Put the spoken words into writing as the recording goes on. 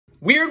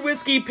Weird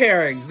whiskey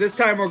pairings. This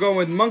time we're going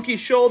with monkey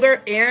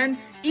shoulder and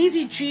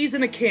easy cheese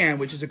in a can,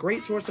 which is a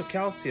great source of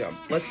calcium.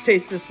 Let's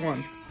taste this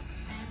one.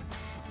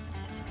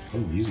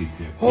 Oh, easy.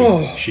 Yeah,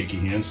 Oh. Shaky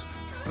hands.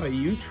 Oh,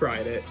 you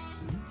tried it.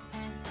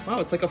 Wow,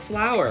 it's like a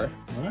flower.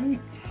 Right?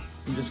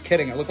 I'm just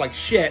kidding. I look like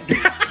shit.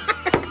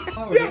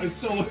 Oh, yeah. It's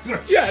so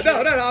Yeah, no.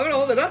 I'm gonna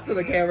hold it up to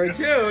the camera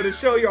too to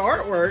show your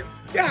artwork.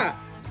 Yeah,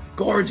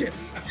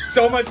 gorgeous.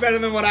 So much better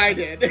than what I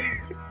did.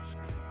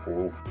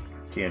 Oh,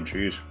 canned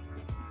cheese.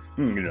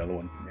 Get another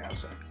one. Yeah,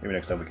 so maybe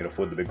next time we can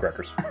afford the big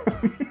crackers.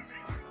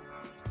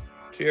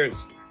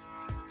 Cheers.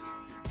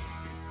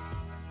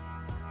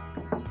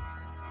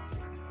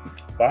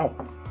 Wow.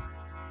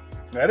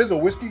 That is a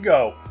whiskey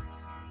go.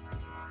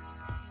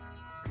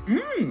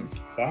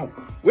 Wow.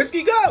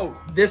 Whiskey go!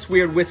 This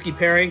weird whiskey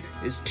pairing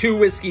is 2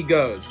 whiskey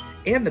goes.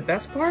 And the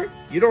best part,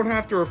 you don't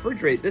have to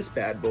refrigerate this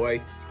bad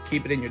boy.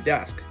 Keep it in your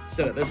desk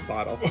instead of this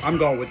bottle. I'm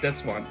going with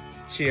this one.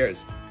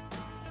 Cheers.